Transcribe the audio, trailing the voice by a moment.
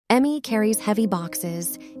Emmy carries heavy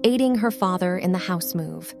boxes, aiding her father in the house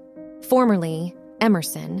move. Formerly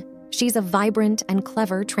Emerson, she's a vibrant and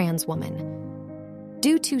clever trans woman.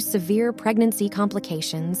 Due to severe pregnancy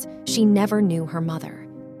complications, she never knew her mother.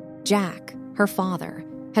 Jack, her father,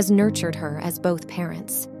 has nurtured her as both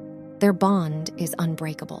parents. Their bond is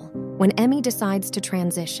unbreakable. When Emmy decides to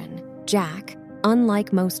transition, Jack,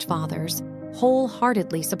 unlike most fathers,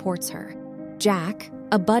 wholeheartedly supports her. Jack,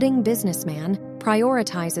 a budding businessman,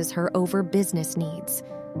 prioritizes her over business needs.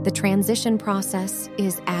 The transition process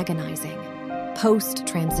is agonizing.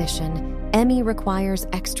 Post-transition, Emmy requires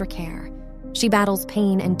extra care. She battles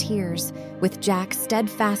pain and tears, with Jack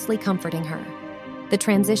steadfastly comforting her. The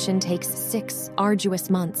transition takes 6 arduous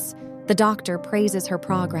months. The doctor praises her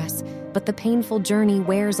progress, but the painful journey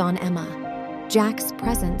wears on Emma. Jack's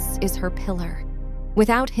presence is her pillar.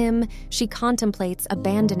 Without him, she contemplates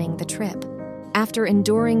abandoning the trip. After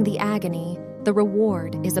enduring the agony, the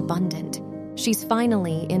reward is abundant. She's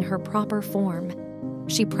finally in her proper form.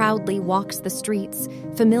 She proudly walks the streets,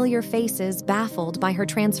 familiar faces baffled by her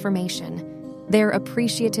transformation, their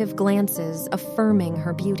appreciative glances affirming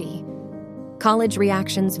her beauty. College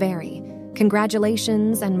reactions vary.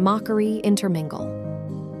 Congratulations and mockery intermingle.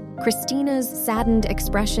 Christina's saddened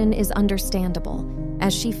expression is understandable,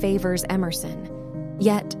 as she favors Emerson.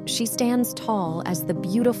 Yet, she stands tall as the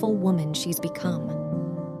beautiful woman she's become.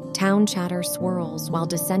 Town chatter swirls while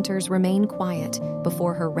dissenters remain quiet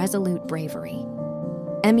before her resolute bravery.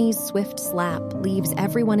 Emmy's swift slap leaves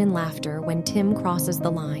everyone in laughter when Tim crosses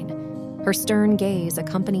the line. Her stern gaze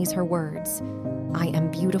accompanies her words. "I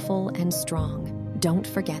am beautiful and strong. Don't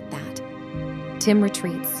forget that." Tim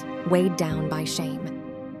retreats, weighed down by shame.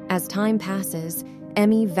 As time passes,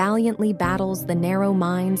 Emmy valiantly battles the narrow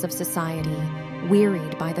minds of society,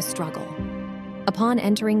 wearied by the struggle. Upon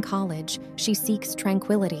entering college, she seeks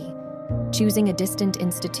tranquility. Choosing a distant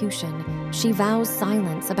institution, she vows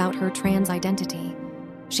silence about her trans identity.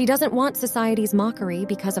 She doesn't want society's mockery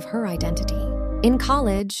because of her identity. In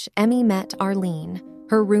college, Emmy met Arlene,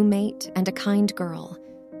 her roommate and a kind girl.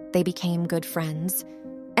 They became good friends.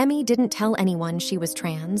 Emmy didn't tell anyone she was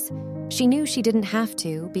trans. She knew she didn't have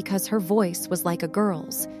to because her voice was like a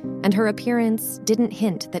girl's, and her appearance didn't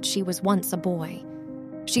hint that she was once a boy.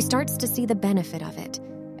 She starts to see the benefit of it.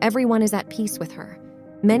 Everyone is at peace with her.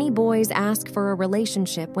 Many boys ask for a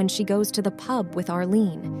relationship when she goes to the pub with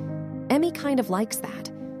Arlene. Emmy kind of likes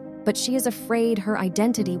that, but she is afraid her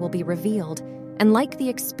identity will be revealed, and like the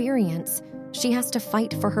experience, she has to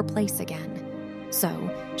fight for her place again. So,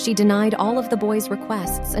 she denied all of the boys'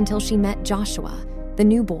 requests until she met Joshua, the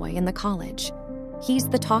new boy in the college. He's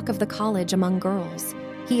the talk of the college among girls.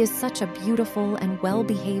 He is such a beautiful and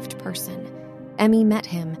well-behaved person. Emmy met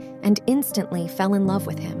him and instantly fell in love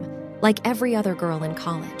with him, like every other girl in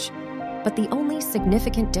college. But the only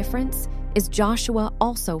significant difference is Joshua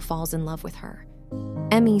also falls in love with her.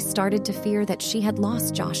 Emmy started to fear that she had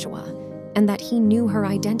lost Joshua and that he knew her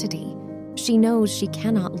identity. She knows she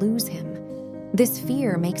cannot lose him. This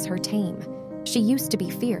fear makes her tame. She used to be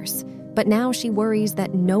fierce, but now she worries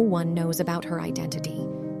that no one knows about her identity.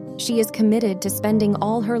 She is committed to spending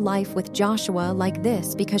all her life with Joshua like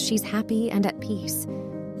this because she's happy and at peace.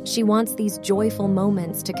 She wants these joyful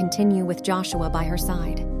moments to continue with Joshua by her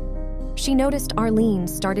side. She noticed Arlene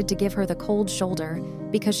started to give her the cold shoulder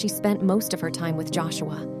because she spent most of her time with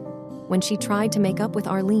Joshua. When she tried to make up with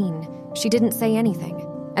Arlene, she didn't say anything,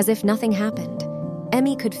 as if nothing happened.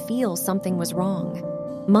 Emmy could feel something was wrong.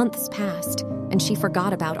 Months passed, and she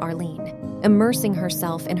forgot about Arlene, immersing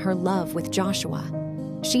herself in her love with Joshua.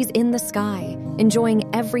 She's in the sky, enjoying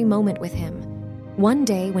every moment with him. One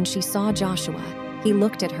day when she saw Joshua, he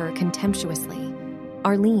looked at her contemptuously.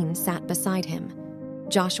 Arlene sat beside him.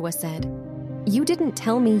 Joshua said, "You didn't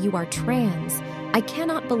tell me you are trans. I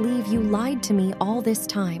cannot believe you lied to me all this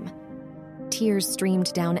time." Tears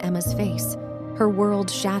streamed down Emma's face. Her world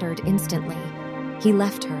shattered instantly. He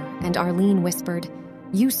left her, and Arlene whispered,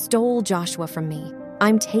 "You stole Joshua from me.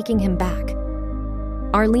 I'm taking him back."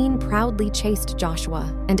 Arlene proudly chased Joshua,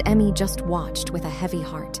 and Emmy just watched with a heavy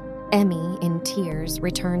heart. Emmy, in tears,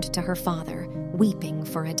 returned to her father, weeping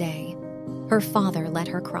for a day. Her father let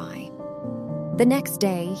her cry. The next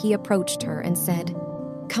day, he approached her and said,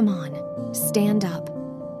 "Come on, stand up.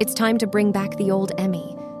 It's time to bring back the old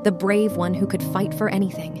Emmy, the brave one who could fight for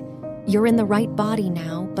anything. You're in the right body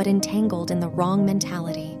now, but entangled in the wrong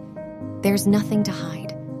mentality. There's nothing to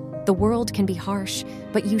hide. The world can be harsh,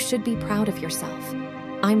 but you should be proud of yourself.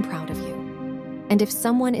 I'm proud of you. And if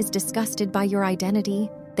someone is disgusted by your identity,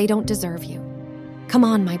 they don't deserve you. Come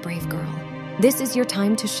on, my brave girl. This is your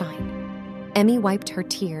time to shine." Emmy wiped her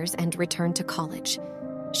tears and returned to college.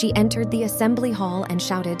 She entered the assembly hall and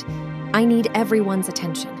shouted, "I need everyone's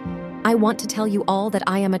attention. I want to tell you all that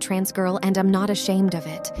I am a trans girl and am not ashamed of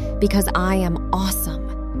it, because I am awesome."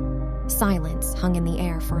 Silence hung in the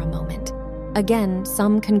air for a moment. Again,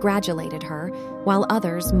 some congratulated her, while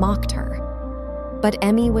others mocked her. But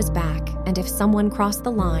Emmy was back, and if someone crossed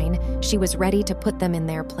the line, she was ready to put them in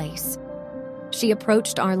their place. She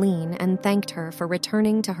approached Arlene and thanked her for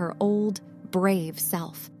returning to her old, brave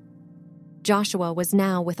self. Joshua was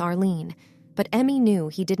now with Arlene, but Emmy knew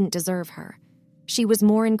he didn't deserve her. She was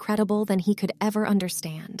more incredible than he could ever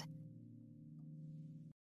understand.